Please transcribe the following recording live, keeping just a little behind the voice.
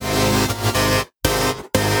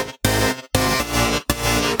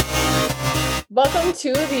Welcome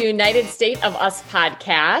to the United State of Us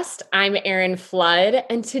podcast. I'm Erin Flood,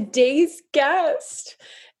 and today's guest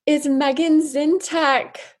is Megan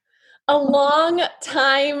Zintek, a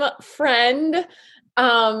long-time friend.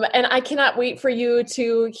 And I cannot wait for you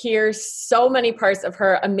to hear so many parts of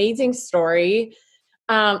her amazing story.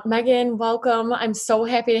 Megan, welcome. I'm so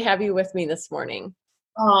happy to have you with me this morning.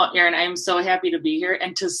 Oh, Erin, I'm so happy to be here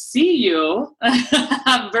and to see you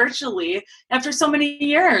virtually after so many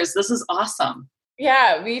years. This is awesome.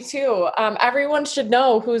 Yeah, me too. Everyone should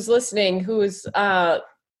know who's listening, who's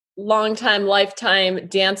longtime, lifetime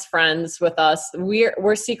dance friends with us.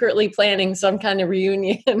 We're secretly planning some kind of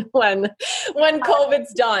reunion when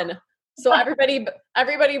COVID's done. So everybody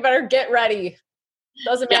better get ready.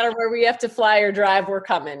 Doesn't matter where we have to fly or drive, we're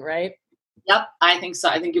coming, right? Yep, I think so.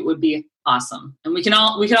 I think it would be awesome, and we can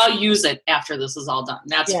all use it after this is all done.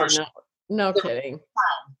 That's for sure. No kidding.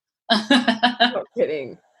 No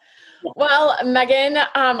kidding. Well, Megan,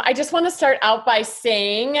 I just want to start out by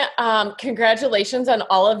saying congratulations on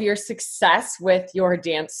all of your success with your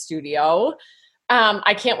dance studio.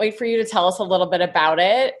 I can't wait for you to tell us a little bit about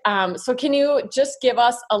it. So can you just give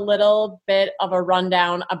us a little bit of a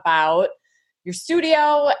rundown about your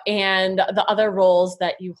studio and the other roles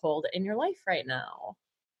that you hold in your life right now?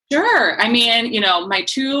 Sure. I mean, my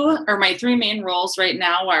three main roles right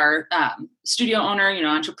now are studio owner,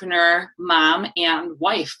 entrepreneur, mom, and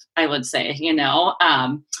wife, I would say.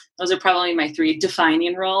 Those are probably my three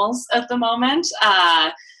defining roles at the moment.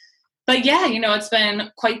 But yeah, it's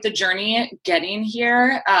been quite the journey getting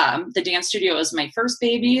here. The dance studio is my first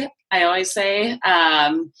baby, I always say.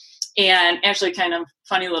 And actually, kind of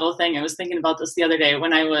funny little thing, I was thinking about this the other day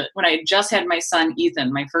when I had just had my son,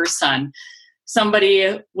 Ethan, my first son.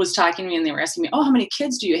 Somebody was talking to me and they were asking me, "Oh, how many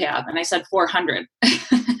kids do you have?" And I said 400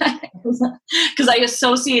 because I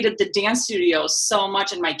associated the dance studio so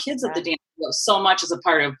much and my kids at the dance studio so much as a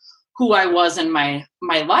part of who I was in my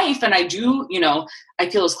life. And I do, I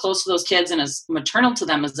feel as close to those kids and as maternal to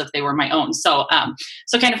them as if they were my own. So kind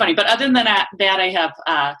of funny. But other than that, I have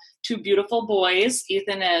two beautiful boys.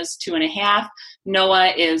 Ethan is 2.5.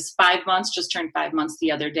 Noah is 5 months, just turned 5 months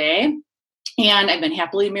the other day. And I've been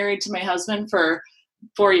happily married to my husband for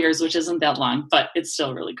 4 years, which isn't that long, but it's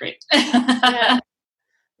still really great. Yeah.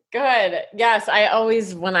 Good. Yes.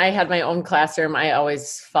 When I had my own classroom, I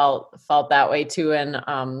always felt that way too. And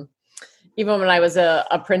even when I was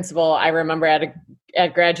a principal, I remember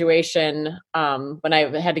at graduation, when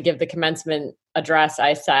I had to give the commencement address,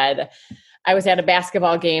 I said, I was at a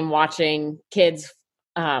basketball game watching kids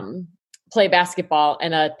play basketball,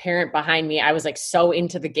 and a parent behind me, I was like so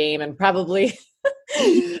into the game and probably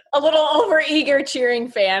a little overeager cheering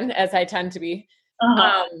fan, as I tend to be.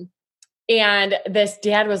 Uh-huh. And this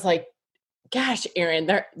dad was like, "Gosh, Erin,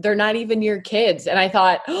 they're not even your kids." And I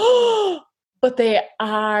thought, "Oh, but they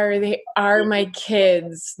are my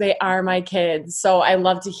kids. They are my kids." So I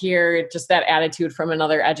love to hear just that attitude from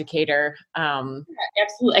another educator. Yeah,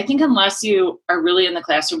 absolutely. I think unless you are really in the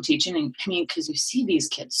classroom teaching, and because you see these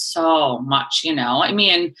kids so much,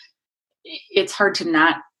 it's hard to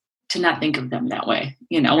not think of them that way,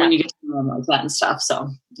 when you get to know them like that and stuff. So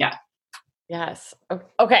yeah. Yes.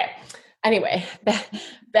 Okay. Anyway,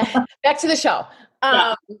 back to the show.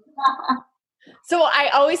 So I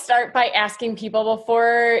always start by asking people,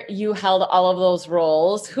 before you held all of those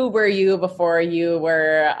roles, who were you before you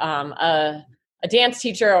were a dance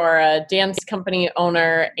teacher or a dance company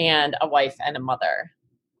owner and a wife and a mother?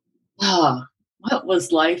 Oh, what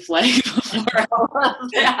was life like before all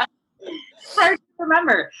of that? It's hard to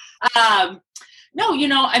remember. No,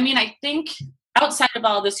 I think outside of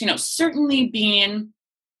all this, certainly being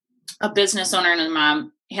a business owner and a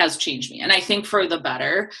mom has changed me. And I think for the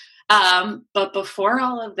better. But before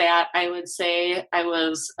all of that, I would say I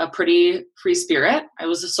was a pretty free spirit. I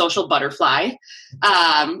was a social butterfly,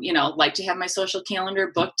 like to have my social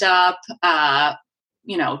calendar booked up,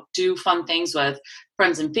 do fun things with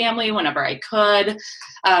friends and family whenever I could.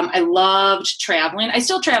 I loved traveling. I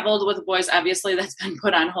still traveled with the boys. Obviously, that's been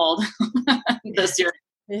put on hold this year.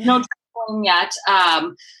 No traveling yet.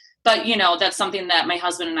 But, that's something that my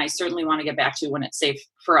husband and I certainly want to get back to when it's safe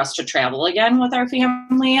for us to travel again with our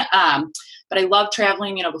family. But I love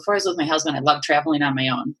traveling. Before I was with my husband, I loved traveling on my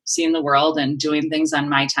own. Seeing the world and doing things on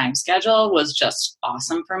my time schedule was just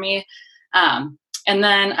awesome for me. And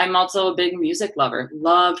then I'm also a big music lover.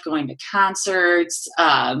 Loved going to concerts,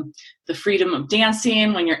 the freedom of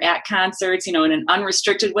dancing when you're at concerts, in an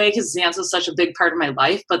unrestricted way, because dance was such a big part of my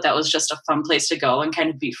life, but that was just a fun place to go and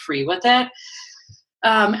kind of be free with it.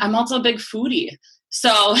 I'm also a big foodie.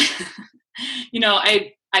 So,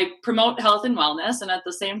 I I promote health and wellness, and at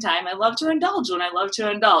the same time, I love to indulge when I love to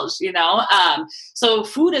indulge, So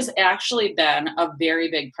food has actually been a very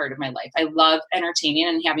big part of my life. I love entertaining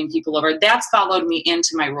and having people over. That's followed me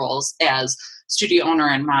into my roles as studio owner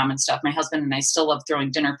and mom and stuff. My husband and I still love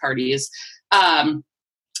throwing dinner parties.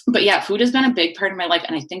 But yeah, food has been a big part of my life.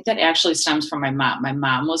 And I think that actually stems from my mom. My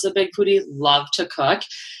mom was a big foodie, loved to cook,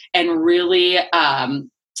 and really,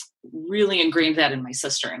 really ingrained that in my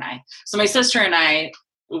sister and I. So my sister and I,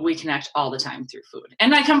 we connect all the time through food.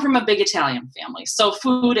 And I come from a big Italian family. So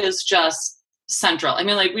food is just central. I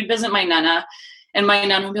mean, like, we'd visit my Nana, and my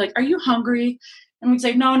Nana would be like, "Are you hungry?" And we'd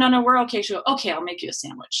say, "No, we're okay." She'd go, "Okay, I'll make you a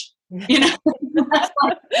sandwich." That's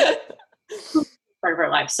like part of our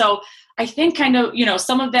life. So I think kind of,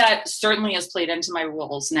 some of that certainly has played into my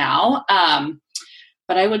roles now.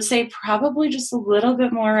 But I would say probably just a little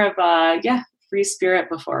bit more of free spirit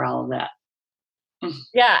before all of that.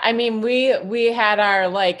 Yeah, I mean, we had our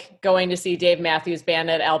going to see Dave Matthews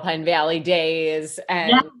Band at Alpine Valley days,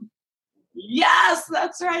 and yes,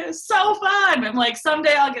 that's right. It's so fun. I'm like,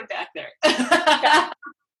 someday I'll get back there.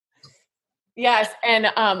 Yes, and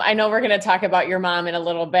I know we're going to talk about your mom in a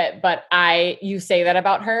little bit, but you say that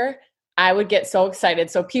about her, I would get so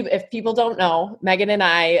excited. So if people don't know, Megan and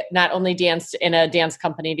I not only danced in a dance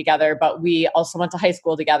company together, but we also went to high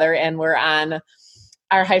school together, and we're on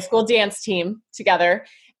our high school dance team together.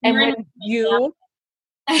 And when you,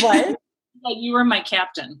 what? You were my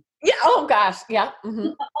captain. Yeah. Oh gosh. Yeah. Mm-hmm.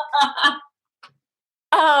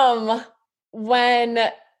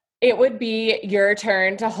 When it would be your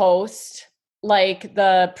turn to host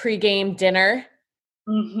the pregame dinner,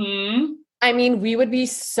 mm-hmm. I mean, we would be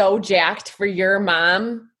so jacked for your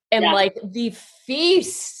mom and the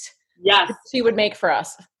feast she would make for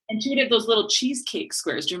us. And she would have those little cheesecake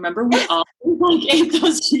squares. Do you remember we all ate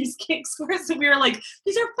those cheesecake squares? And we were like,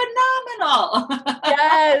 these are phenomenal.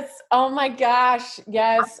 Yes. Oh my gosh.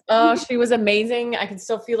 Yes. Oh, she was amazing. I can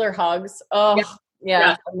still feel her hugs. Oh,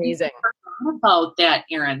 yeah. Amazing. I forgot about that,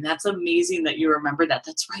 Erin. That's amazing that you remember that.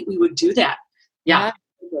 That's right. We would do that. Yeah.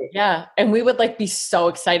 Yeah. And we would be so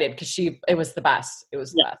excited because it was the best. It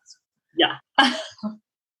was the best. Yeah.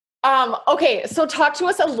 Okay. So talk to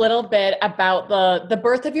us a little bit about the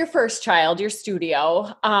birth of your first child, your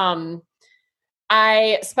studio.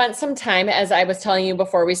 I spent some time, as I was telling you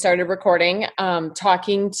before we started recording,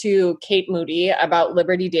 talking to Kate Moody about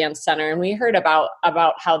Liberty Dance Center, and we heard about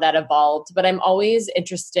how that evolved. But I'm always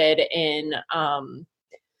interested in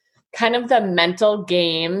kind of the mental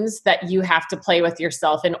games that you have to play with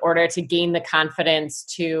yourself in order to gain the confidence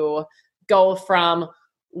to go from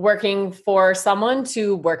working for someone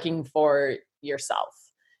to working for yourself.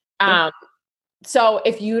 So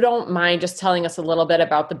if you don't mind just telling us a little bit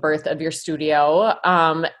about the birth of your studio,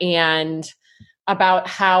 and about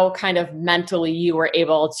how kind of mentally you were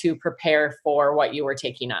able to prepare for what you were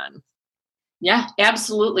taking on. Yeah,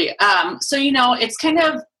 absolutely. So,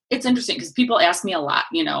 it's interesting because people ask me a lot,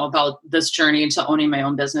 about this journey into owning my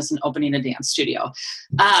own business and opening a dance studio.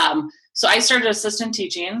 So I started assistant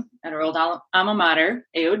teaching at our old alma mater,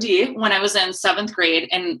 AOD, when I was in 7th grade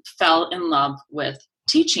and fell in love with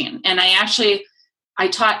teaching. And I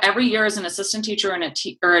taught every year as an assistant teacher and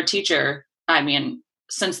a teacher. I mean,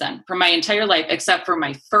 since then, for my entire life, except for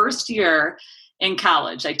my first year in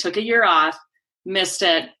college. I took a year off, missed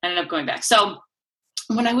it, ended up going back. So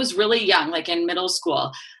when I was really young, in middle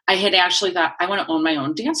school, I had actually thought, I want to own my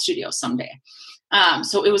own dance studio someday.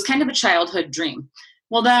 So it was kind of a childhood dream.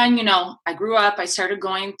 Well, then, I grew up, I started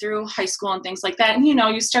going through high school and things like that. And,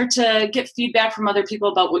 you start to get feedback from other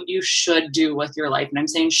people about what you should do with your life. And I'm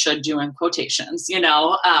saying should do in quotations,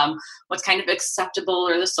 what's kind of acceptable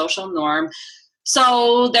or the social norm.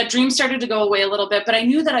 So that dream started to go away a little bit, but I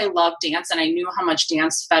knew that I loved dance, and I knew how much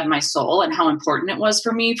dance fed my soul and how important it was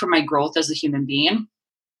for me, for my growth as a human being.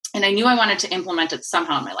 And I knew I wanted to implement it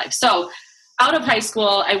somehow in my life. So out of high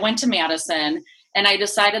school, I went to Madison, and I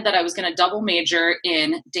decided that I was going to double major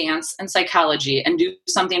in dance and psychology and do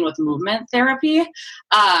something with movement therapy.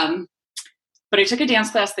 But I took a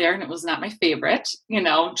dance class there, and it was not my favorite,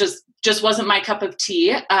 just wasn't my cup of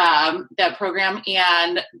tea, that program.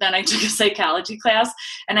 And then I took a psychology class,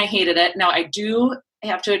 and I hated it. Now, I do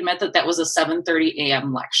have to admit that was a 7:30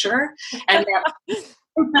 a.m. lecture, and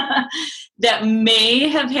that may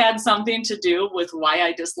have had something to do with why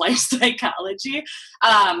I disliked psychology.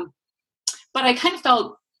 But I kind of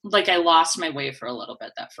felt like I lost my way for a little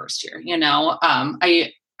bit that first year.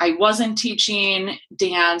 I wasn't teaching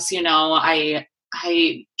dance, I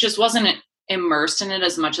just wasn't immersed in it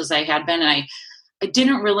as much as I had been. And I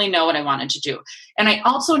didn't really know what I wanted to do. And I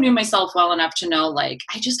also knew myself well enough to know, I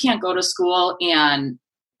just can't go to school and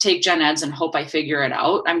take gen eds and hope I figure it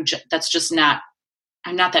out. I'm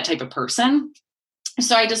not that type of person.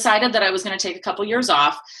 So I decided that I was going to take a couple years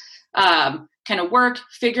off, kind of work,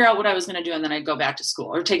 figure out what I was going to do. And then I'd go back to school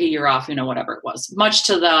or take a year off, whatever it was, much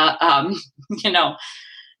to the,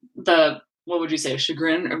 what would you say,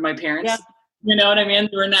 chagrin of my parents. Yeah. You know what I mean?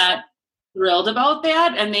 They were not thrilled about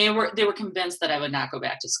that. And they were convinced that I would not go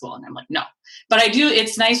back to school. And I'm like, no, but I do.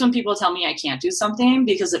 It's nice when people tell me I can't do something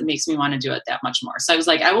because it makes me want to do it that much more. So I was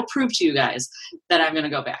like, I will prove to you guys that I'm going to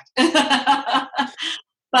go back.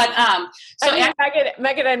 But,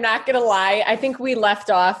 Megan, I'm not going to lie. I think we left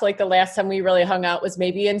off, like the last time we really hung out was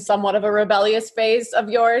maybe in somewhat of a rebellious phase of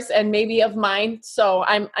yours and maybe of mine. So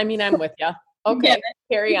I'm with you. Okay. Yeah.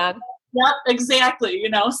 Carry on. Yep, exactly.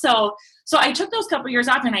 So I took those couple years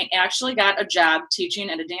off and I actually got a job teaching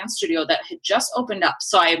at a dance studio that had just opened up.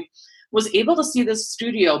 So I was able to see this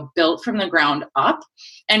studio built from the ground up.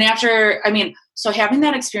 And so having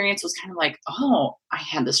that experience was kind of like, oh, I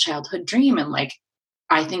had this childhood dream and like,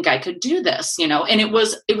 I think I could do this, and it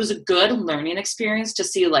was a good learning experience to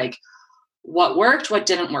see like what worked, what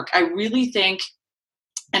didn't work. I really think,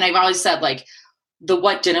 and I've always said like the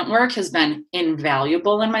what didn't work has been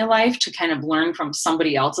invaluable in my life to kind of learn from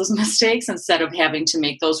somebody else's mistakes instead of having to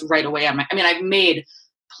make those right away. I've made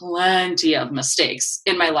plenty of mistakes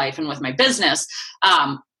in my life and with my business.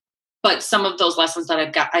 But some of those lessons that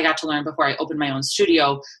I got to learn before I opened my own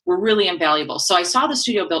studio were really invaluable. So I saw the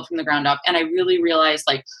studio built from the ground up and I really realized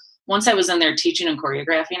like once I was in there teaching and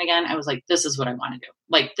choreographing again, I was like, this is what I want to do.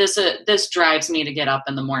 Like this drives me to get up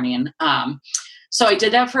in the morning. So I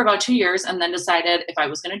did that for about 2 years and then decided if I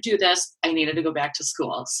was going to do this, I needed to go back to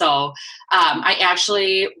school. So I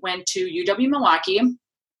actually went to UW Milwaukee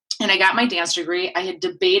and I got my dance degree. I had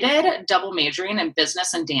debated double majoring in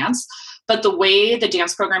business and dance. But the way the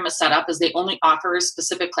dance program is set up is they only offer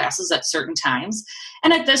specific classes at certain times.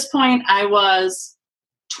 And at this point, I was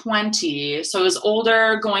 20. So I was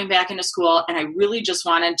older going back into school. And I really just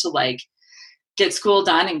wanted to like get school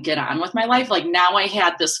done and get on with my life. Like now I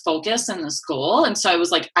had this focus and this goal. And so I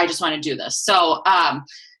was like, I just want to do this. So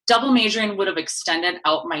double majoring would have extended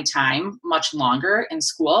out my time much longer in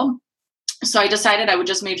school. So I decided I would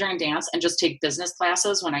just major in dance and just take business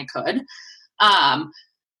classes when I could.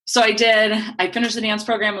 So I finished the dance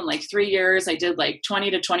program in like 3 years. I did like 20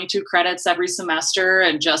 to 22 credits every semester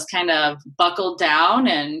and just kind of buckled down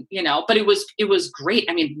and, but it was great.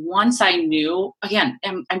 Once I knew, again,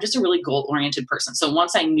 I'm just a really goal oriented person. So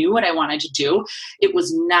once I knew what I wanted to do, it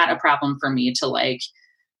was not a problem for me to like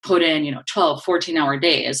put in, 12, 14-hour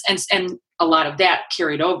days. And a lot of that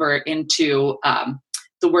carried over into,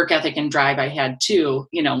 the work ethic and drive I had too,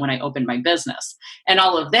 when I opened my business. And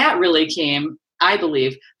all of that really came, I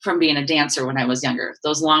believe, from being a dancer when I was younger.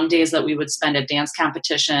 Those long days that we would spend at dance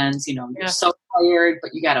competitions, you're so tired,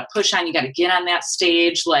 but you got to push on, you got to get on that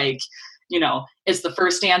stage. Like, it's the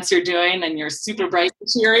first dance you're doing and you're super bright and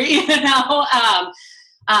cheery,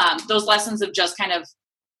 those lessons have just kind of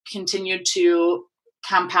continued to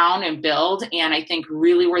compound and build. And I think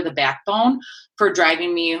really were the backbone for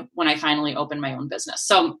driving me when I finally opened my own business.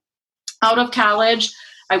 So out of college,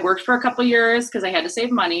 I worked for a couple years because I had to save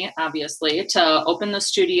money, obviously, to open the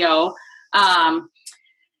studio. And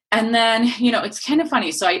then, it's kind of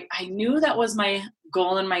funny. So I knew that was my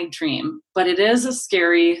goal and my dream, but it is a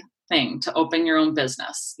scary thing to open your own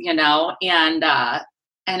business, and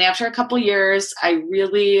after a couple years, I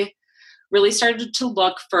really, really started to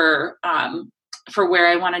look for where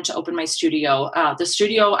I wanted to open my studio. The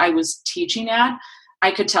studio I was teaching at,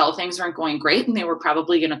 I could tell things weren't going great and they were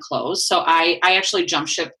probably going to close. So I actually jumped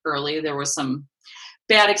ship early. There were some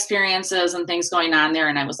bad experiences and things going on there.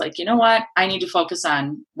 And I was like, you know what? I need to focus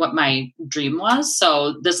on what my dream was.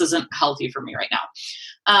 So this isn't healthy for me right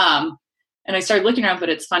now. And I started looking around, but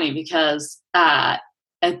it's funny because at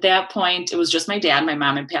that point, it was just my dad. My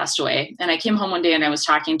mom had passed away. And I came home one day and I was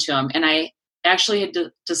talking to him. And I actually had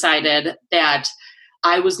decided that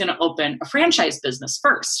I was going to open a franchise business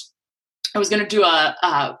first. I was going to do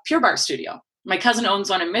a Pure Barre studio. My cousin owns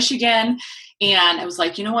one in Michigan. And I was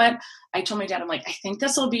like, you know what? I told my dad, I'm like, I think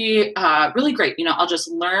this will be really great. I'll just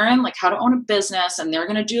learn like how to own a business and they're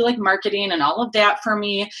going to do like marketing and all of that for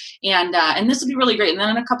me. And this will be really great. And then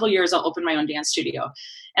in a couple of years, I'll open my own dance studio.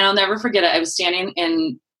 And I'll never forget it. I was standing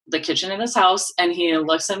in the kitchen of his house and he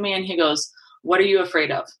looks at me and he goes, "What are you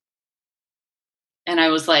afraid of?" And I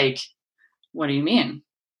was like, "What do you mean?"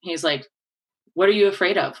 He's like, "What are you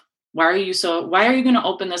afraid of? Why are you going to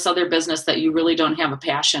open this other business that you really don't have a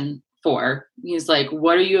passion for?" He's like,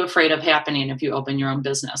 "What are you afraid of happening if you open your own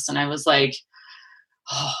business?" And I was like,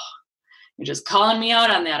 "Oh, you're just calling me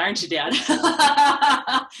out on that, aren't you, Dad?"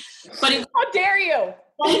 But how dare you?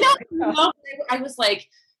 I know, I was like,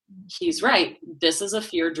 he's right. This is a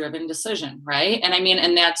fear-driven decision, right? And I mean,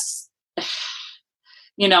 and that's,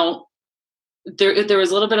 you know, there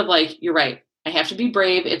was a little bit of like, you're right. I have to be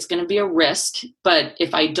brave. It's going to be a risk, but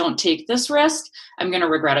if I don't take this risk, I'm going to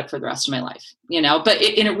regret it for the rest of my life, but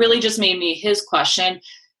it really just made me, his question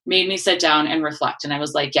made me sit down and reflect. And I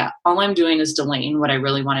was like, yeah, all I'm doing is delaying what I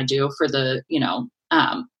really want to do for the,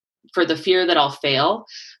 for the fear that I'll fail,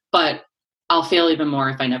 but I'll fail even more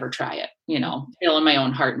if I never try it, fail in my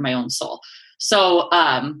own heart and my own soul. So,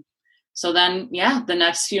 so then, the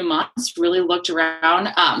next few months really looked around.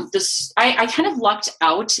 I kind of lucked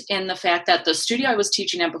out in the fact that the studio I was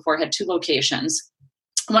teaching at before had 2 locations.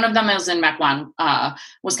 One of them is in Mequon,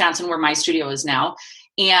 Wisconsin, where my studio is now.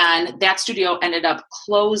 And that studio ended up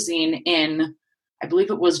closing in, I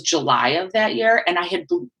believe it was July of that year. And I had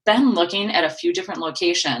been looking at a few different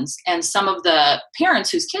locations. And some of the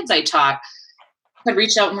parents whose kids I taught had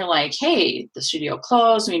reached out and were like, hey, the studio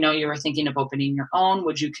closed. We know you were thinking of opening your own.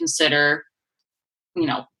 Would you consider,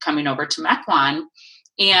 coming over to Mequon?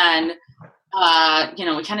 And,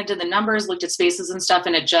 we kind of did the numbers, looked at spaces and stuff,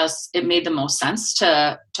 and it made the most sense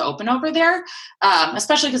to open over there,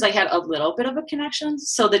 especially because I had a little bit of a connection.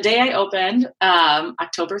 So the day I opened,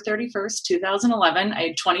 October 31st, 2011, I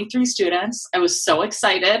had 23 students. I was so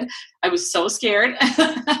excited. I was so scared.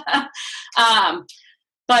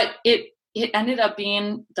 But it ended up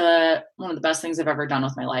being one of the best things I've ever done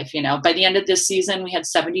with my life. By the end of this season, we had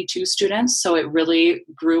 72 students. So it really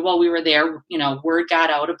grew while we were there. Word got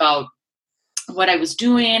out about what I was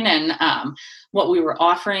doing and what we were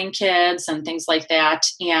offering kids and things like that.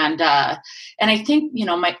 And I think,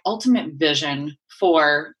 my ultimate vision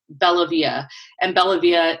for Bella Via, and Bella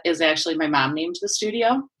Via is actually my mom named the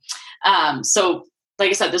studio. So like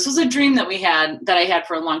I said, this was a dream that I had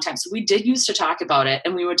for a long time. So we did used to talk about it,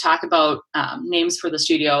 and we would talk about names for the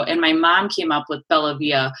studio. And my mom came up with Bella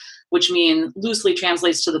Via, which loosely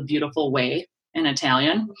translates to the beautiful way in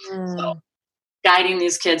Italian. So guiding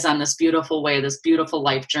these kids on this beautiful way, this beautiful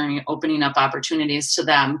life journey, opening up opportunities to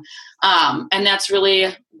them. And that's really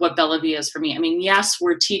what Bella Via is for me. I mean, yes,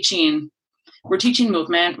 we're teaching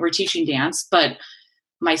movement, we're teaching dance, but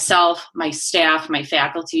myself, my staff, my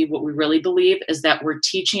faculty, what we really believe is that we're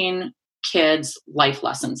teaching kids life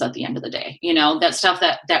lessons at the end of the day. That stuff,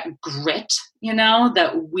 that grit,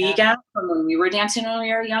 that we got from when we were dancing when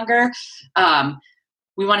we were younger.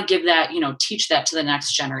 We want to give that, teach that to the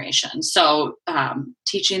next generation. So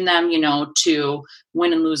teaching them, to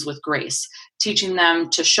win and lose with grace, teaching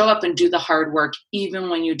them to show up and do the hard work, even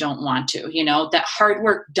when you don't want to, that hard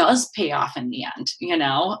work does pay off in the end,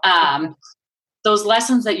 those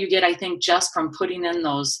lessons that you get, I think, just from putting in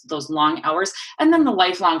those long hours, and then the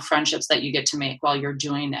lifelong friendships that you get to make while you're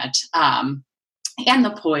doing it. And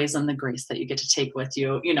the poise and the grace that you get to take with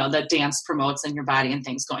you, that dance promotes in your body and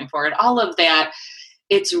things going forward, all of that.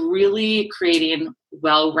 It's really creating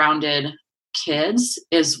well-rounded kids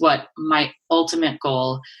is what my ultimate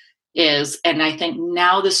goal is. And I think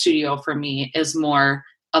now the studio for me is more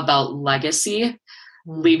about legacy,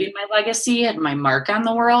 leaving my legacy and my mark on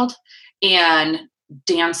the world. And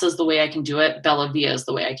dance is the way I can do it. Bella Via is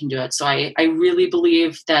the way I can do it. So I really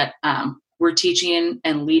believe that we're teaching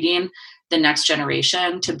and leading the next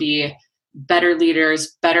generation to be better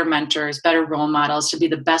leaders, better mentors, better role models, to be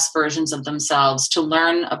the best versions of themselves, to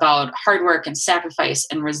learn about hard work and sacrifice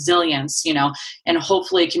and resilience, and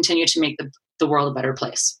hopefully continue to make the world a better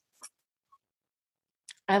place.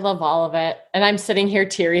 I love all of it. And I'm sitting here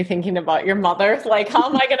teary thinking about your mother. Like, how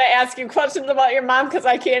am I going to ask you questions about your mom? Because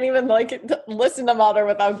I can't even listen about her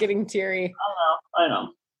without getting teary. I know.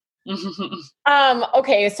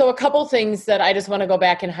 Okay. So a couple things that I just want to go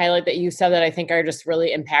back and highlight that you said that I think are just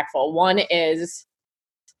really impactful. One is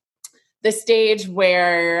the stage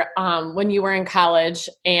where, when you were in college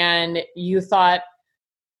and you thought,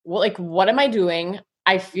 well, like, what am I doing?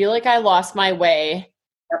 I feel like I lost my way.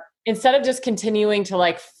 Yep. Instead of just continuing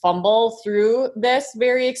to fumble through this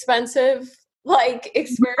very expensive,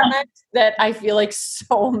 experiment that I feel like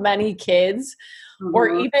so many kids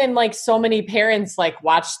or even so many parents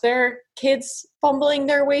watch their kids fumbling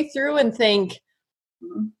their way through and think,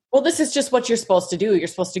 well, this is just what you're supposed to do. You're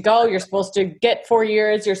supposed to go, you're supposed to get 4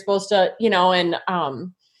 years. You're supposed to, and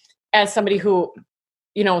as somebody who,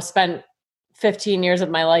 spent 15 years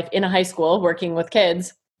of my life in a high school working with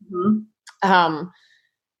kids,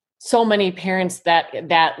 so many parents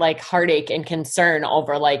that heartache and concern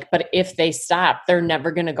over but if they stop, they're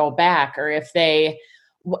never going to go back. Or if they,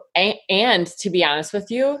 and to be honest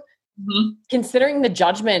with you, considering the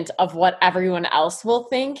judgment of what everyone else will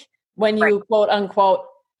think when you quote unquote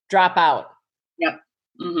drop out. Yep.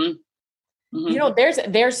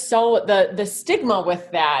 Mm-hmm. there's so the stigma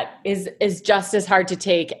with that is just as hard to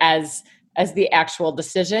take as the actual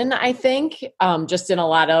decision, I think, just in a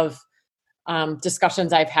lot of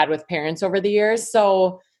discussions I've had with parents over the years.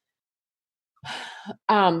 So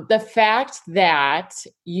the fact that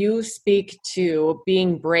you speak to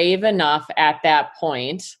being brave enough at that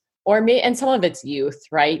point, or me, and some of it's youth,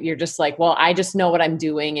 right? You're just like, well, I just know what I'm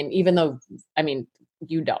doing. And even though, I mean,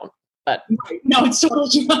 you don't, but no, it's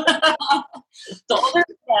totally true. The older I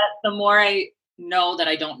get, the more I know that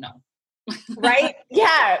I don't know. right.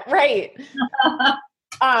 Yeah. Right.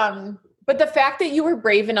 But the fact that you were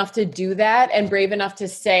brave enough to do that and brave enough to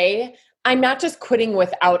say, I'm not just quitting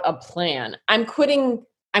without a plan. I'm quitting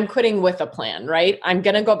with a plan, right? I'm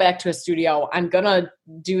going to go back to a studio. I'm going to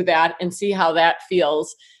do that and see how that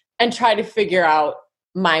feels and try to figure out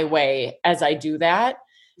my way as I do that.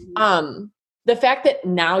 The fact that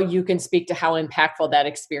now you can speak to how impactful that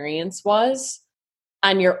experience was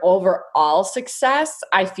on your overall success,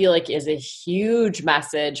 I feel like is a huge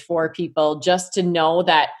message for people, just to know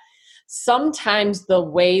that sometimes the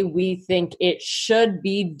way we think it should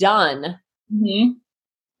be done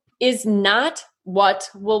is not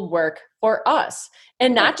what will work for us.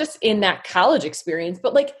 And not just in that college experience,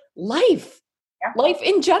 but like life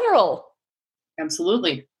in general.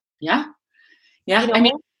 Absolutely. Yeah. Yeah. I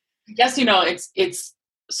mean, I guess, it's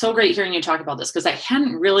so great hearing you talk about this, because I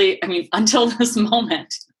hadn't really, until this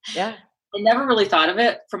moment, I never really thought of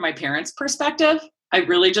it from my parents' perspective. I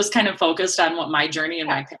really just kind of focused on what my journey and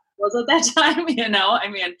my path was at that time,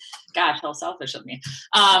 gosh, how selfish of me.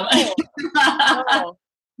 But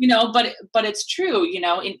it's true,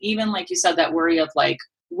 and even like you said, that worry of like,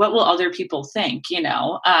 what will other people think,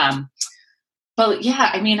 but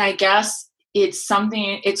yeah, I guess it's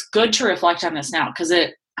good to reflect on this now, because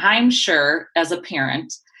I'm sure as a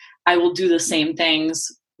parent, I will do the same things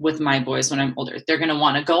with my boys when I'm older. They're going to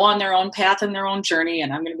want to go on their own path and their own journey.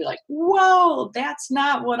 And I'm going to be like, whoa, that's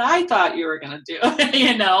not what I thought you were going to do.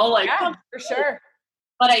 For sure.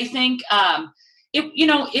 But I think,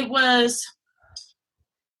 it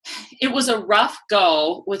was a rough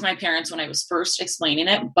go with my parents when I was first explaining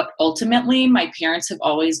it, but ultimately my parents have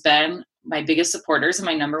always been my biggest supporters and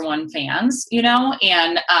my number one fans, and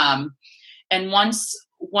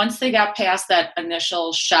once they got past that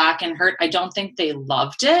initial shock and hurt, I don't think they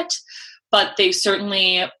loved it, but they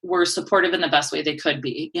certainly were supportive in the best way they could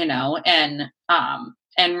be, and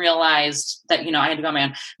realized that, I had to go on my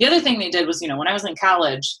own. The other thing they did was, when I was in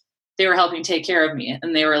college, they were helping take care of me,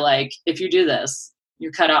 and they were like, if you do this,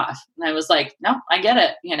 you're cut off. And I was like, no, I get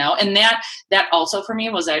it, and that also for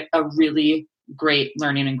me was a really great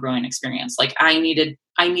learning and growing experience. Like I needed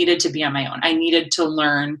to be on my own. I needed to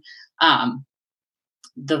learn,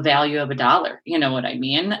 the value of $1. You know what I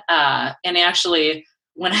mean? And actually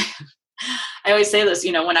when I always say this,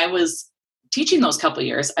 when I was teaching those couple of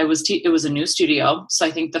years, it was a new studio. So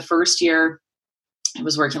I think the first year I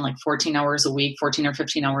was working like 14 hours a week, 14 or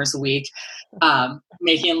 15 hours a week,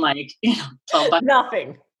 making like, 12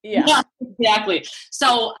 nothing. Yeah, exactly.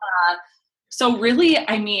 So really,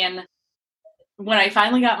 when I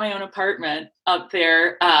finally got my own apartment up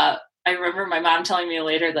there, I remember my mom telling me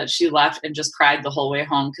later that she left and just cried the whole way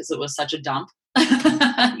home because it was such a dump,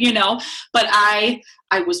 but I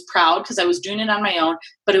was proud because I was doing it on my own,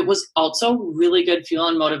 but it was also really good fuel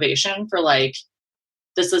and motivation for like,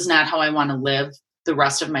 this is not how I want to live the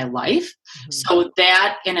rest of my life. Mm-hmm. So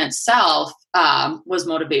that in itself was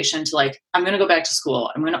motivation to like, I'm going to go back to school.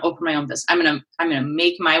 I'm going to open my own business. I'm going to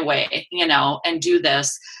make my way, and do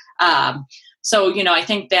this. So, I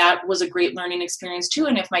think that was a great learning experience too.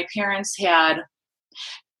 And if my parents had,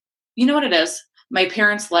 what it is, my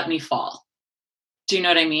parents let me fall. Do you know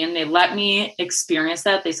what I mean? They let me experience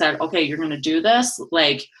that. They said, okay, you're going to do this.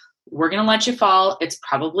 Like, we're going to let you fall. It's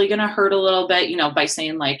probably going to hurt a little bit, by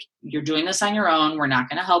saying like, you're doing this on your own. We're not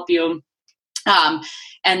going to help you.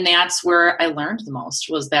 And that's where I learned the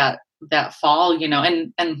most was that fall,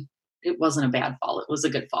 and it wasn't a bad fall. It was a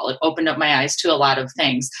good fall. It opened up my eyes to a lot of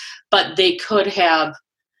things, but they could have,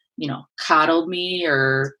 coddled me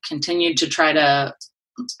or continued to try to,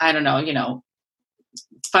 I don't know,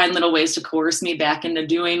 find little ways to coerce me back into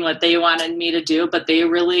doing what they wanted me to do. But they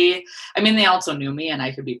really, they also knew me and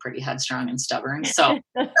I could be pretty headstrong and stubborn. So,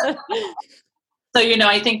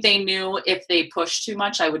 I think they knew if they pushed too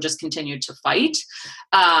much, I would just continue to fight.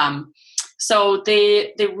 So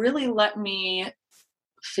they really let me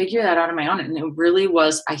figure that out on my own. And it really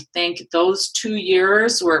was, I think those 2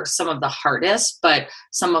 years were some of the hardest, but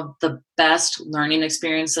some of the best learning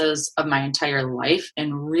experiences of my entire life,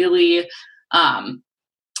 and really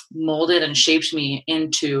molded and shaped me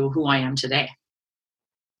into who I am today.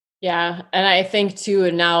 Yeah. And I think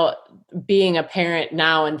too, now being a parent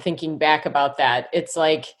now and thinking back about that, it's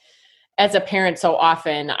like, as a parent, so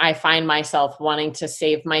often I find myself wanting to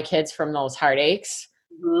save my kids from those heartaches.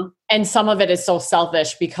 Mm-hmm. And some of it is so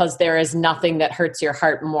selfish because there is nothing that hurts your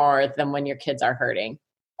heart more than when your kids are hurting.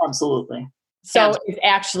 Absolutely. So it's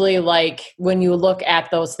actually like when you look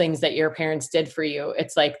at those things that your parents did for you,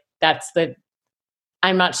 it's like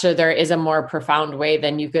I'm not sure there is a more profound way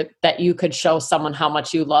than you could show someone how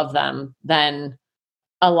much you love them than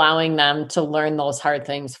allowing them to learn those hard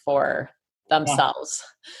things for themselves.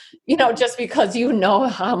 Just because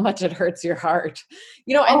how much it hurts your heart.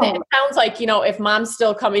 And it sounds like, if mom's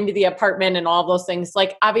still coming to the apartment and all those things,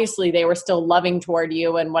 like obviously they were still loving toward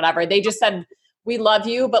you and whatever. They just said, we love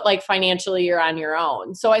you, but like financially you're on your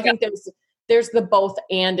own. So I think there's the both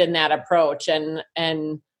and in that approach. And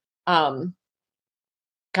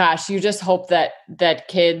gosh, you just hope that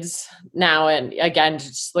kids now, and again,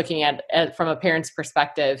 just looking at from a parent's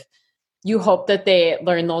perspective, you hope that they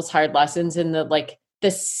learn those hard lessons in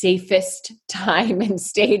the safest time and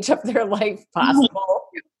stage of their life possible.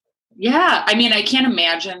 Yeah. I mean, I can't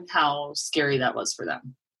imagine how scary that was for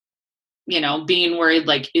them. Being worried,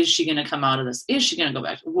 like, is she going to come out of this? Is she going to go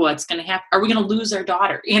back? What's going to happen? Are we going to lose our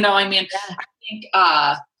daughter? I mean,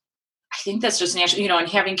 Yeah. I think that's just natural, and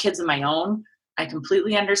having kids of my own, I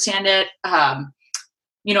completely understand it. I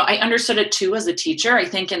understood it too as a teacher. I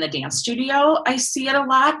think in the dance studio, I see it a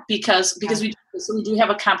lot because we do have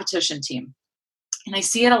a competition team, and I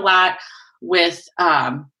see it a lot with,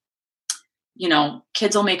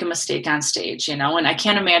 kids will make a mistake on stage, and I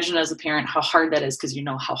can't imagine as a parent how hard that is because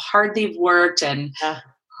how hard they've worked and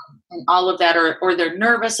all of that, or they're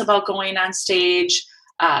nervous about going on stage.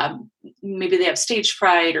 Maybe they have stage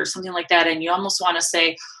fright or something like that, and you almost want to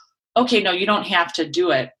say, okay, no, you don't have to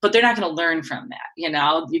do it, but they're not going to learn from that. You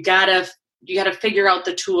gotta figure out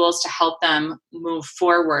the tools to help them move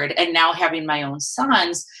forward. And now having my own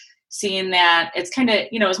sons, seeing that it's kind of,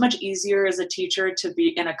 it's much easier as a teacher to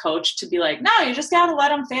be and a coach to be like, no, you just gotta let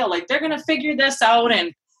them fail. Like they're going to figure this out.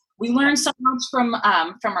 And we learn so much from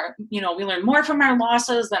our, we learn more from our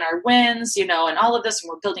losses than our wins, and all of this, and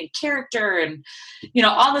we're building character and,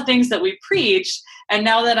 all the things that we preach. And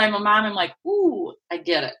now that I'm a mom, I'm like, ooh, I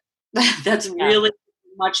get it. That's really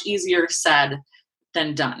much easier said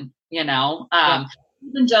than done,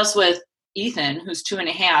 even just with Ethan, who's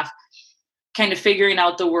 2.5, kind of figuring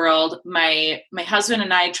out the world. My husband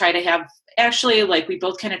and I try to have, actually, like, we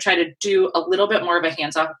both kind of try to do a little bit more of a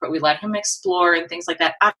hands-off, but we let him explore and things like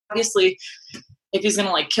that. Obviously, if he's going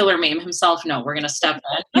to like kill or maim himself, no, we're going to step in,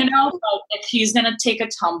 but if he's going to take a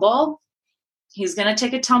tumble, he's going to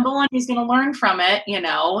take a tumble and he's going to learn from it,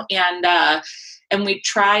 and we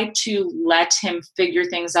try to let him figure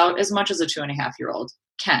things out as much as a 2.5-year-old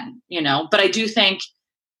can, but I do think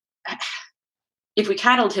if we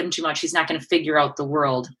coddled him too much, he's not going to figure out the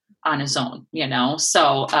world on his own,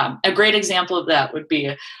 So a great example of that would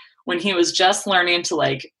be when he was just learning to,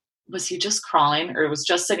 like, was he just crawling or was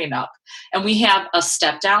just sitting up? And we have a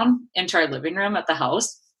step down into our living room at the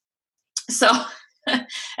house. So,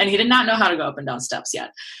 and he did not know how to go up and down steps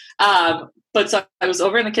yet. But so I was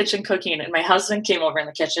over in the kitchen cooking, and my husband came over in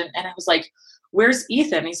the kitchen, and I was like, where's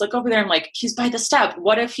Ethan? He's like, over there. I'm like, he's by the step.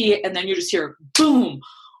 What if he, and then you just hear boom,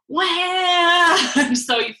 wham.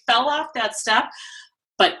 So he fell off that step.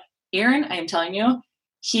 But Aaron, I am telling you,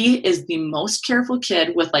 he is the most careful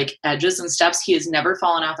kid with like edges and steps. He has never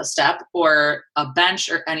fallen off a step or a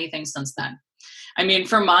bench or anything since then. I mean,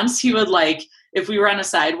 for months he would, like, if we were on a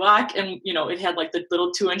sidewalk and, it had like the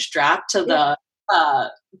little 2-inch drop to the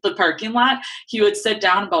parking lot, he would sit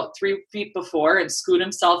down about 3 feet before and scoot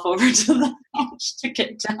himself over to the bench to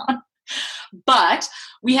get down. But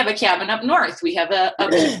we have a cabin up north. We have I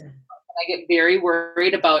get very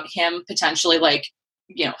worried about him potentially, like,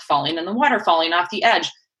 falling in the water, falling off the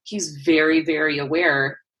edge. He's very, very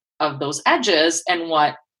aware of those edges and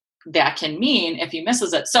what that can mean if he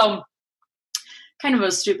misses it. So kind of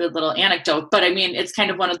a stupid little anecdote, but I mean, it's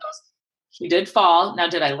kind of one of those, he did fall. Now,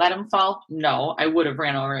 did I let him fall? No, I would have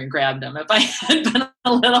ran over and grabbed him if I had been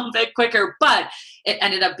a little bit quicker, but it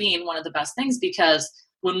ended up being one of the best things because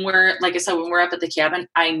when we're, like I said, when we're up at the cabin,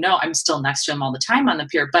 I know I'm still next to him all the time on the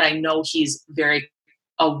pier, but I know he's very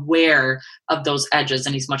aware of those edges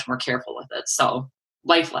and he's much more careful with it. So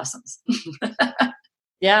life lessons.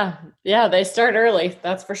 Yeah. They start early.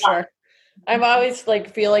 That's for sure. I've always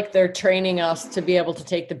feel like they're training us to be able to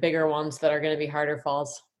take the bigger ones that are going to be harder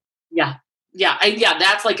falls. Yeah.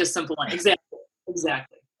 That's like a simple one. Exactly.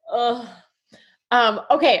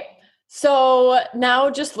 Okay. So now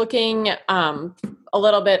just looking a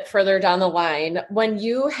little bit further down the line, when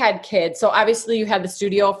you had kids, so obviously you had the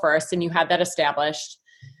studio first and you had that established.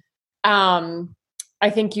 I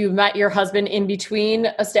think you met your husband in between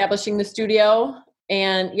establishing the studio.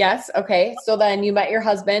 And yes, okay. So then you met your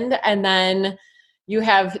husband and then you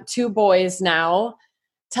have two boys now.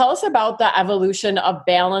 Tell us about the evolution of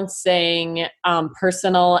balancing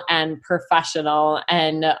personal and professional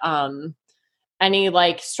and any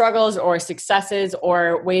like struggles or successes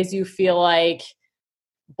or ways you feel like,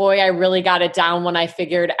 boy, I really got it down when I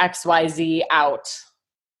figured XYZ out.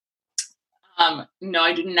 No,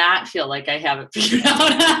 I do not feel like I have it figured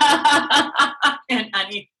out in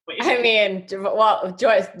any way. I mean, well,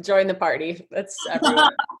 join the party. That's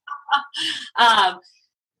everyone.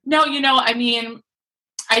 No, I mean,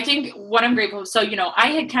 I think what I'm grateful for, so, I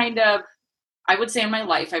had I would say in my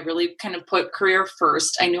life, I really kind of put career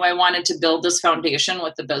first. I knew I wanted to build this foundation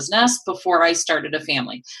with the business before I started a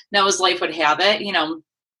family. Now, as life would have it,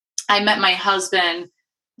 I met my husband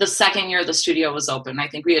the second year the studio was open. I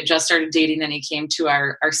think we had just started dating and he came to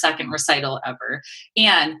our second recital ever.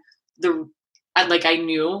 And I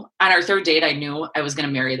knew on our third date, I knew I was going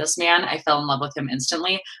to marry this man. I fell in love with him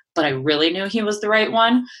instantly, but I really knew he was the right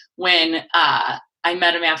one when I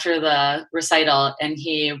met him after the recital and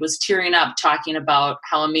he was tearing up talking about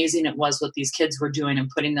how amazing it was what these kids were doing and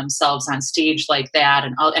putting themselves on stage like that.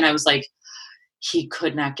 And I was like, he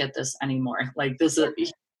could not get this anymore. Like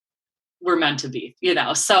we're meant to be,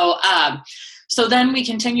 So then we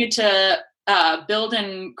continued to build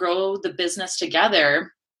and grow the business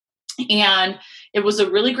together. And it was a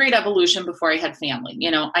really great evolution before I had family.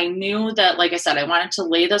 I knew that, like I said, I wanted to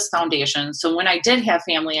lay this foundation. So when I did have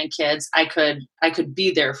family and kids, I could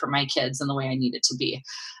be there for my kids in the way I needed to be.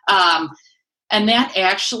 And that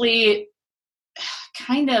actually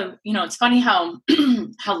kind of, it's funny how,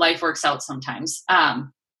 how life works out sometimes.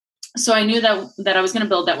 So I knew that I was going to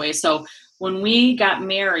build that way. So when we got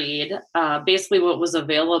married, basically what was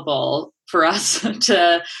available for us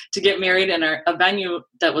to get married in a venue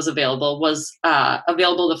that was available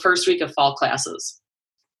the first week of fall classes.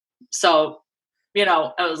 So,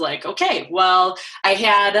 I was like, okay, well, I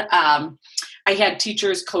had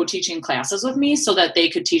teachers co-teaching classes with me so that they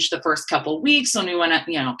could teach the first couple of weeks when we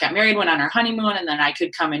got married, went on our honeymoon, and then I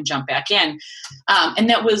could come and jump back in. And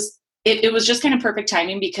that was, it was just kind of perfect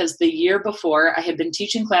timing because the year before I had been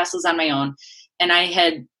teaching classes on my own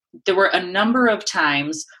and there were a number of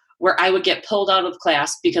times where I would get pulled out of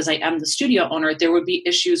class because I am the studio owner. There would be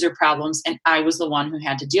issues or problems and I was the one who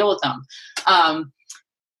had to deal with them.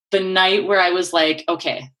 The night where I was like,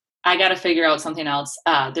 okay, I got to figure out something else.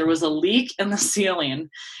 There was a leak in the ceiling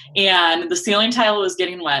and the ceiling tile was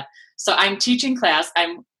getting wet. So I'm teaching class.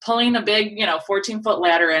 I'm pulling a big, 14-foot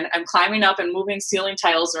ladder in. I'm climbing up and moving ceiling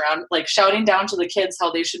tiles around, like shouting down to the kids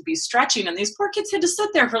how they should be stretching. And these poor kids had to sit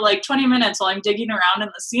there for like 20 minutes while I'm digging around in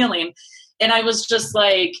the ceiling. And I was just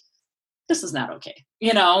like, this is not okay.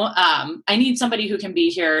 I need somebody who can be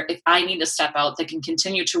here if I need to step out that can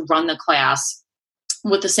continue to run the class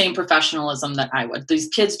with the same professionalism that I would. These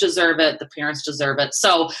kids deserve it. The parents deserve it.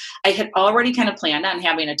 So I had already kind of planned on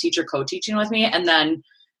having a teacher co-teaching with me. And then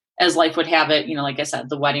as life would have it, like I said,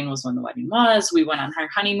 the wedding was when the wedding was. We went on our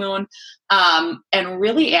honeymoon. And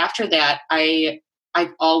really after that,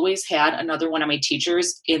 I've always had another one of my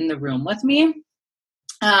teachers in the room with me.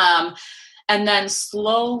 And then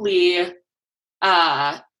slowly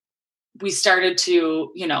we started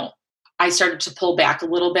to, I started to pull back a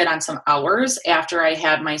little bit on some hours after I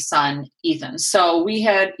had my son, Ethan. So we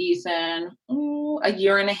had Ethan a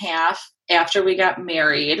year and a half after we got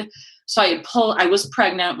married. So I was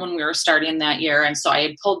pregnant when we were starting that year. And so I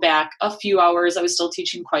had pulled back a few hours. I was still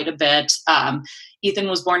teaching quite a bit. Ethan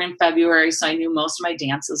was born in February. So I knew most of my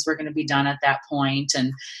dances were going to be done at that point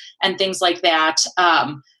and things like that.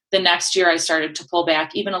 The next year I started to pull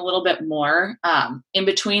back even a little bit more. In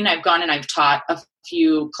between, I've gone and I've taught a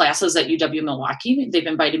few classes at UW-Milwaukee. They've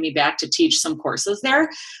invited me back to teach some courses there.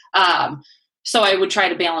 So I would try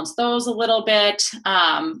to balance those a little bit.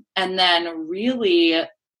 And then really,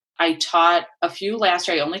 I taught a few last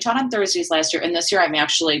year. I only taught on Thursdays last year. And this year I'm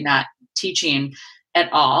actually not teaching at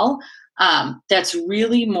all. That's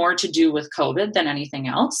really more to do with COVID than anything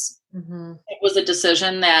else. Mm-hmm. It was a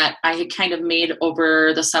decision that I had kind of made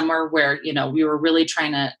over the summer where, we were really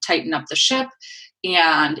trying to tighten up the ship.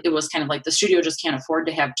 And it was kind of like the studio just can't afford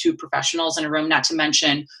to have two professionals in a room, not to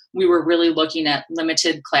mention we were really looking at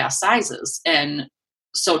limited class sizes. And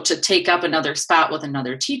so to take up another spot with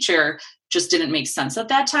another teacher just didn't make sense at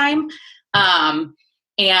that time.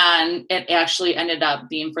 And it actually ended up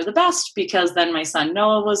being for the best, because then my son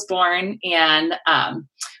Noah was born, and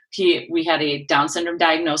we had a Down syndrome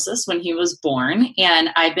diagnosis when he was born, and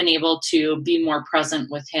I've been able to be more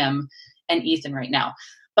present with him and Ethan right now.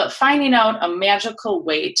 But finding out a magical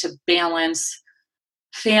way to balance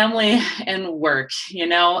family and work,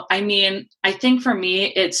 I think for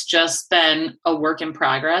me, it's just been a work in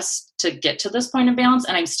progress to get to this point of balance,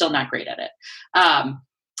 and I'm still not great at it.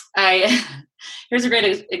 Here's a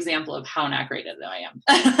great example of how not great at it I am.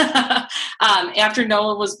 After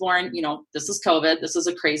Noah was born, this is COVID, this is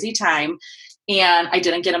a crazy time, and I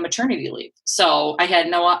didn't get a maternity leave. So I had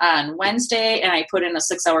Noah on Wednesday, and I put in a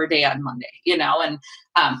 6-hour day on Monday, and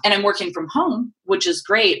I'm working from home, which is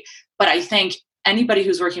great. But I think anybody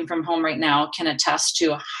who's working from home right now can attest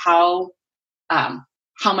to how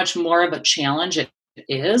much more of a challenge it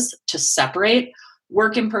is to separate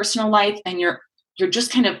work and personal life, and you're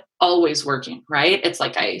just kind of always working, right? It's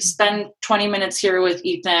like I spend 20 minutes here with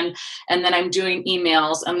Ethan, and then I'm doing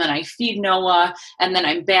emails, and then I feed Noah, and then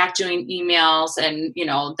I'm back doing emails, and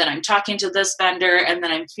then I'm talking to this vendor, and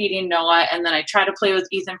then I'm feeding Noah, and then I try to play with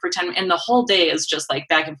Ethan for 10 minutes, and the whole day is just like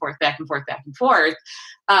back and forth, back and forth, back and forth.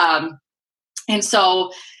 And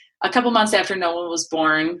so a couple months after Noah was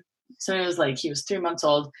born, so he was 3 months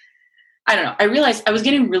old, I don't know, I realized I was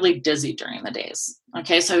getting really dizzy during the days.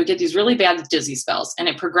 Okay, so I would get these really bad dizzy spells, and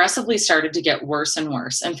it progressively started to get worse and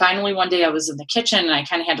worse. And finally, one day I was in the kitchen, and I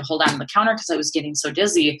kind of had to hold on to the counter because I was getting so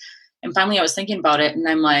dizzy. And finally, I was thinking about it, and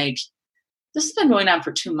I'm like, this has been going on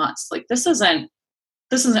for 2 months. Like, this isn't,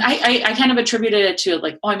 I kind of attributed it to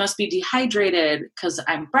like, oh, I must be dehydrated because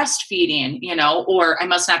I'm breastfeeding, or I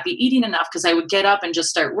must not be eating enough, because I would get up and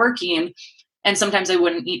just start working. And sometimes I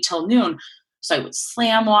wouldn't eat till noon. So I would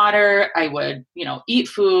slam water, I would, eat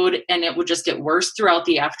food, and it would just get worse throughout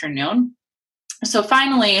the afternoon. So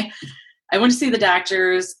finally, I went to see the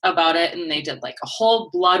doctors about it, and they did like a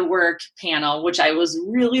whole blood work panel, which I was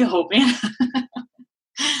really hoping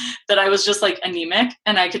that I was just like anemic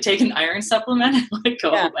and I could take an iron supplement and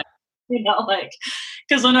go away.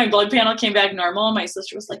 Because when my blood panel came back normal, my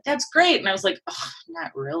sister was like, that's great. And I was like, oh,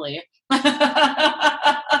 not really.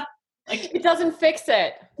 It doesn't fix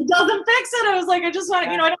it. It doesn't fix it. I was like, I just want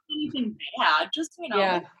to, I don't need anything bad. Just,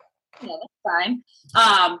 that's fine.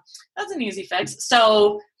 That's an easy fix.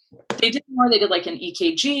 So they did more. They did like an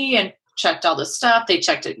EKG and checked all this stuff. They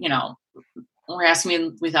checked it, we're asking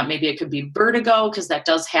me, we thought maybe it could be vertigo, because that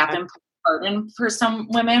does happen for some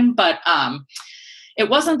women, but it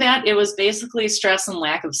wasn't that. It was basically stress and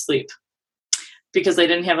lack of sleep, because they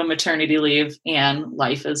didn't have a maternity leave, and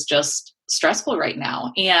life is just stressful right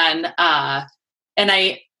now. And I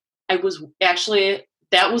was actually,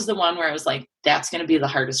 that was the one where I was like, that's going to be the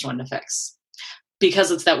hardest one to fix, because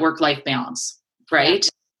it's that work-life balance, right?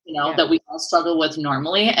 That we all struggle with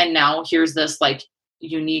normally. And now here's this like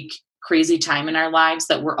unique, crazy time in our lives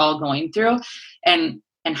that we're all going through. And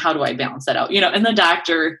how do I balance that out? And the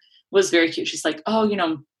doctor was very cute. She's like, oh,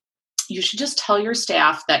 you should just tell your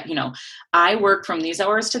staff that, I work from these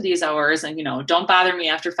hours to these hours, and, don't bother me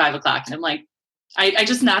after 5 o'clock. And I'm like, I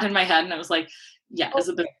just nodded my head, and I was like, yeah, as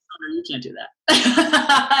a business owner, you can't do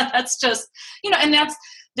that. That's just, and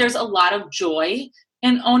there's a lot of joy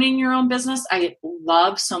in owning your own business. I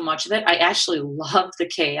love so much of it. I actually love the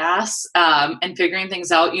chaos and figuring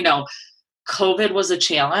things out. COVID was a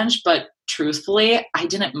challenge, but truthfully, I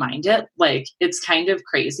didn't mind it. Like, it's kind of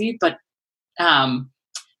crazy, but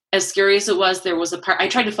as scary as it was, there was a part, I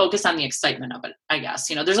tried to focus on the excitement of it, I guess.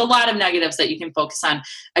 There's a lot of negatives that you can focus on.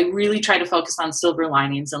 I really try to focus on silver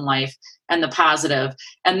linings in life and the positive.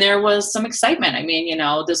 And there was some excitement. I mean,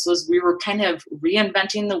 we were kind of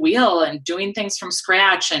reinventing the wheel and doing things from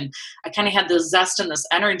scratch. And I kind of had this zest and this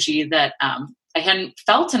energy that I hadn't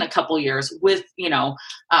felt in a couple years with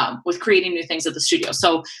creating new things at the studio.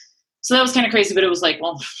 So that was kind of crazy, but it was like,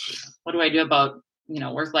 well, what do I do about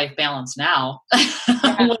work-life balance now?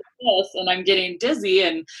 With this, and I'm getting dizzy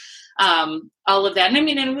and all of that. And I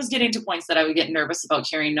mean, it was getting to points that I would get nervous about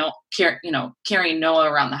carrying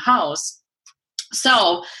Noah around the house.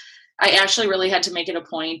 So I actually really had to make it a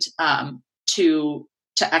point to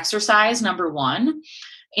exercise, number one,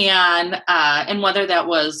 and whether that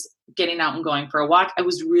was getting out and going for a walk. I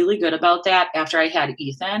was really good about that after I had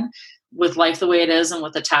Ethan. With life the way it is, and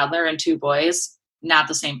with a toddler and 2 boys, not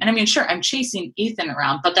the same. And I mean, sure, I'm chasing Ethan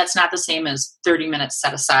around, but that's not the same as 30 minutes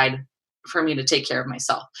set aside for me to take care of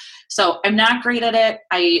myself. So I'm not great at it.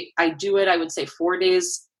 I do it, I would say 4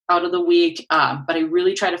 days out of the week. But I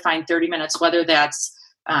really try to find 30 minutes, whether that's,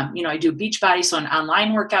 I do Beachbody, so an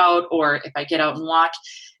online workout, or if I get out and walk.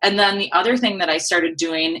 And then the other thing that I started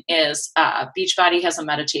doing is Beachbody has a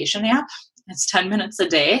meditation app. It's 10 minutes a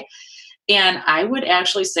day. And I would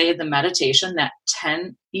actually say the meditation, that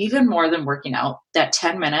 10, even more than working out, that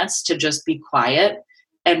 10 minutes to just be quiet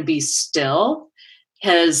and be still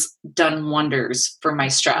has done wonders for my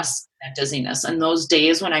stress and dizziness. And those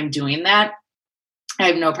days when I'm doing that, I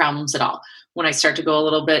have no problems at all. When I start to go a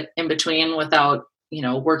little bit in between without,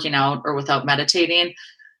 working out or without meditating,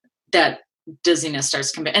 that dizziness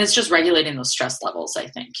starts coming, and it's just regulating those stress levels, I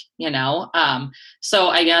think, so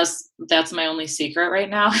I guess that's my only secret right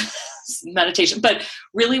now, meditation. But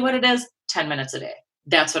really what it is, 10 minutes a day.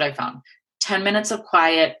 That's what I found. 10 minutes of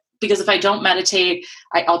quiet, because if I don't meditate,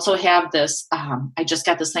 I also have this, I just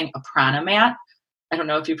got this thing, a prana mat. I don't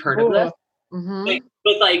know if you've heard of this. Mm-hmm.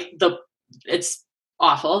 But it's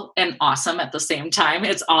awful and awesome at the same time.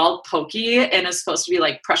 It's all pokey and it's supposed to be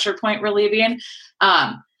like pressure point relieving.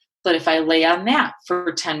 But if I lay on that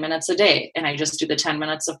for 10 minutes a day and I just do the 10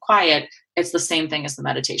 minutes of quiet, it's the same thing as the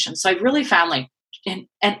meditation. So I've really found and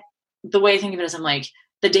the way I think of it is, I'm like,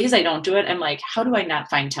 the days I don't do it, I'm like, how do I not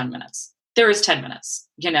find 10 minutes? There is 10 minutes,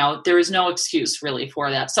 there is no excuse really for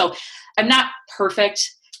that. So I'm not perfect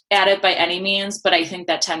at it by any means, but I think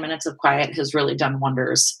that 10 minutes of quiet has really done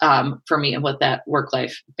wonders for me with that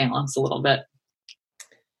work-life balance a little bit.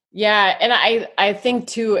 Yeah. And I think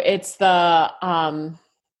too, it's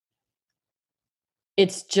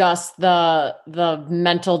it's just the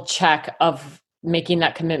mental check of making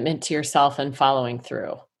that commitment to yourself and following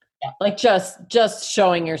through. Yeah. Like just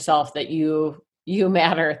showing yourself that you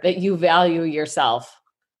matter, that you value yourself.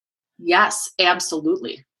 Yes,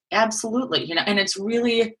 absolutely. Absolutely. And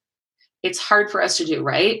it's hard for us to do,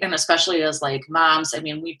 right? And especially as like moms, I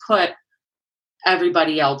mean, we put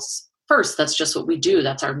everybody else first. That's just what we do.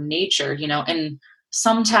 That's our nature, and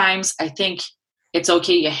sometimes I think it's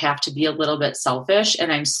okay. You have to be a little bit selfish.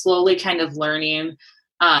 And I'm slowly kind of learning,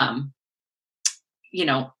 I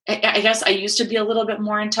guess I used to be a little bit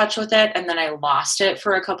more in touch with it. And then I lost it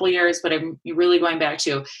for a couple of years, but I'm really going back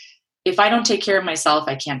to, if I don't take care of myself,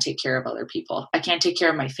 I can't take care of other people. I can't take care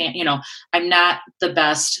of my family. I'm not the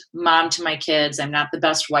best mom to my kids. I'm not the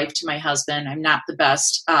best wife to my husband. I'm not the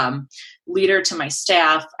best leader to my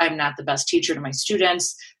staff. I'm not the best teacher to my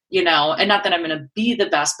students. And not that I'm going to be the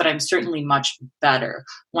best, but I'm certainly much better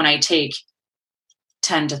when I take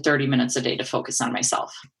 10 to 30 minutes a day to focus on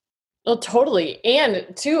myself. Well, totally. And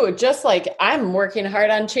too, just like I'm working hard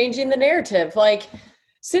on changing the narrative. Like,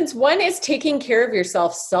 since when is taking care of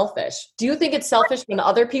yourself selfish? Do you think it's selfish when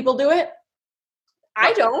other people do it?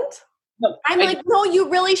 I don't. No, I'm like, no, you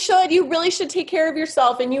really should. You really should take care of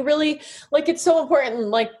yourself. And you really, like, it's so important.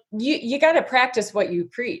 Like, you got to practice what you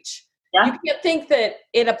preach. Yeah. You can't think that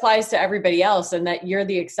it applies to everybody else and that you're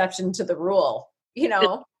the exception to the rule,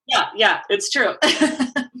 Yeah, it's true.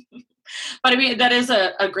 But I mean, that is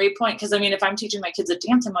a great point. Because I mean, if I'm teaching my kids at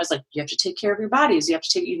dance, I'm always like, you have to take care of your bodies. You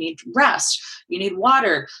need rest. You need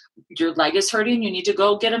water. Your leg is hurting. You need to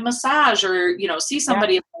go get a massage or, see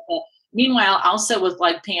somebody. Yeah. Meanwhile, I'll sit with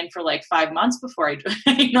leg pain for like 5 months before I,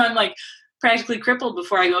 I'm like practically crippled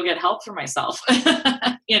before I go get help for myself,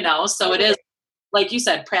 so it is, like you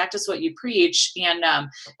said, practice what you preach. And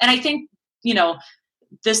I think,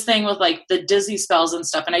 this thing with like the dizzy spells and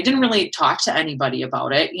stuff, and I didn't really talk to anybody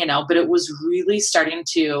about it, but it was really starting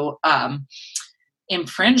to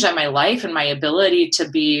infringe on my life and my ability to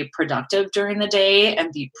be productive during the day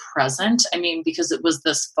and be present. I mean, because it was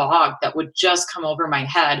this fog that would just come over my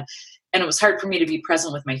head, and it was hard for me to be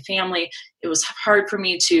present with my family. It was hard for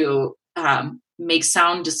me to make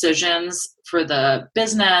sound decisions for the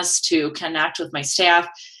business, to connect with my staff,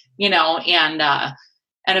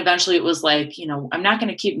 and eventually it was like, I'm not going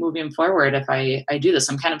to keep moving forward if I do this.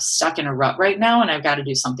 I'm kind of stuck in a rut right now, and I've got to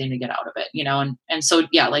do something to get out of it, and so,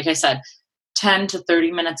 yeah, like I said, 10 to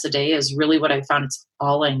 30 minutes a day is really what I found. It's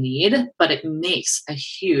all I need, but it makes a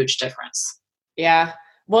huge difference. Yeah.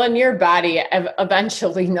 Well, in your body,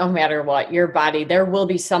 eventually, no matter what, your body, there will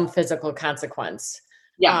be some physical consequence.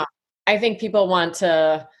 Yeah. I think people want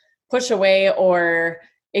to push away or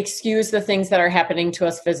excuse the things that are happening to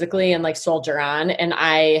us physically and like soldier on. And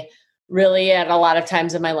I really, at a lot of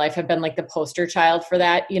times in my life, have been like the poster child for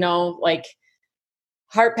that, like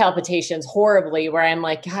heart palpitations horribly, where I'm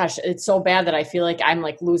like, gosh, it's so bad that I feel like I'm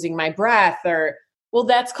like losing my breath, or, well,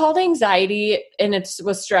 that's called anxiety, and it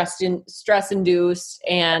was stress induced.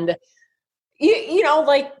 And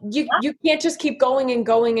you can't just keep going and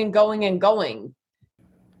going and going and going.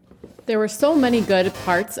 There were so many good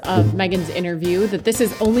parts of Megan's interview that this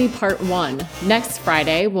is only part 1. Next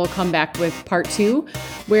Friday, we'll come back with part 2,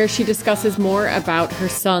 where she discusses more about her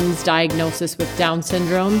son's diagnosis with Down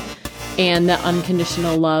syndrome and the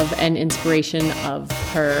unconditional love and inspiration of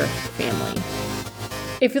her family.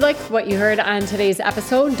 If you like what you heard on today's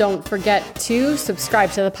episode, don't forget to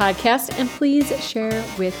subscribe to the podcast and please share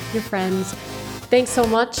with your friends. Thanks so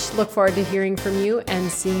much. Look forward to hearing from you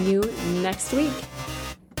and seeing you next week.